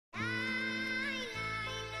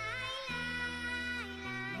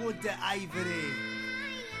Wood the ivory.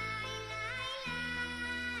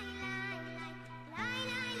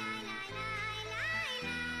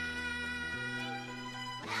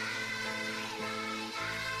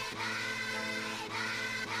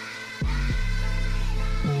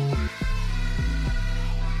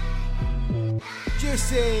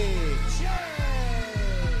 Juicy.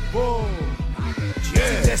 Whoa.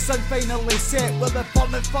 Yeah. The sun finally set with a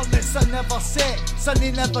burning furnace I never set.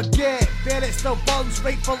 Sunny never get, bare it still burns,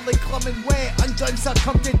 rightfully clumming wet. Undone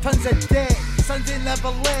circumvented tons of debt. Sunday never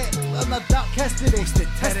let, learn a dark history.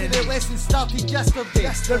 History lesson started yesterday.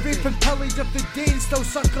 The rape and pillage of the day still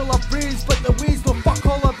circle our brains, but the ways don't fuck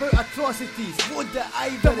all about atrocities. Wood the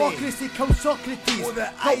ivory. Democracy killed Socrates.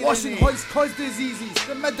 Not washing hands caused diseases.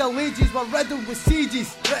 The Middle Ages were riddled with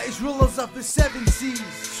sieges. British rulers of the 7 seas.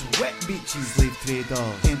 Sweat beaches, slave traders,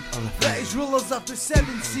 enter. British rulers of the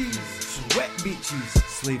 7 seas. Sweat beaches,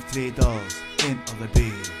 slave traders, enter the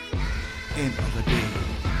bay. Enter the bay.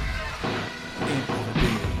 Enter the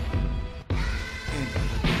bay. Enter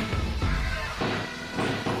the bay.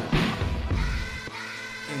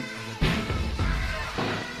 Enter the bay.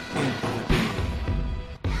 Enter the bay.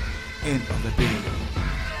 Enter the bay.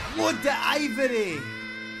 Wood the ivory.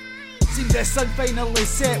 Seems the sun finally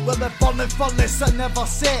set with a burning furnace I never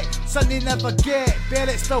set. Sunny never get, bare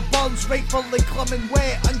it still burns, rightfully clumming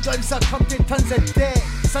wet. Undone circumvented tons of debt.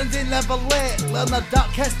 Sunday never let, learn a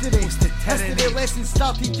dark history. History lesson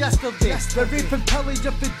started yesterday. The rape and pillage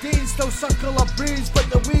of the day still circle our brains, but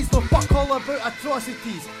the ways don't fuck all about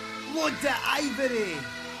atrocities. Wood the ivory.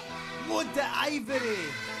 Wood the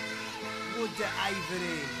ivory. Wood the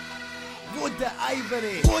ivory. Wood the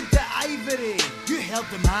ivory. Wood the ivory. You heard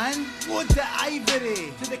the man. Wood the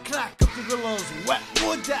ivory. To the crack of the rulers whip.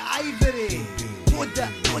 Wood the ivory. Wood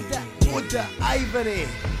the ivory.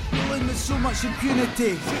 Ruling with so much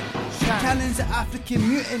impunity. Shoot cannons at African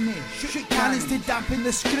mutiny. Shoot cannons to dampen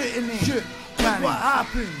the scrutiny. Shoot cannons. What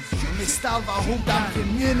happens when they starve a whole damn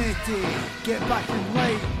community? Get back in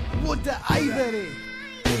line. Wood the ivory.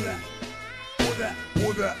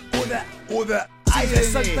 Wood the the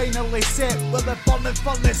sun finally set with a burning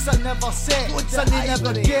furnace I never set. Sunny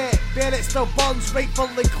never get, bare it still burns,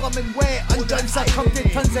 rightfully clumming wet. Undone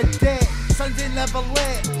circumvented tons of debt. Sunday never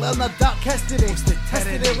let, learn a dark history.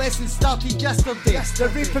 History lesson started yesterday. The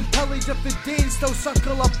rape and pillage of the day still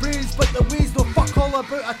circle our brains, but the ways don't fuck all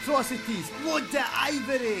about atrocities. Wood the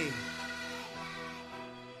ivory.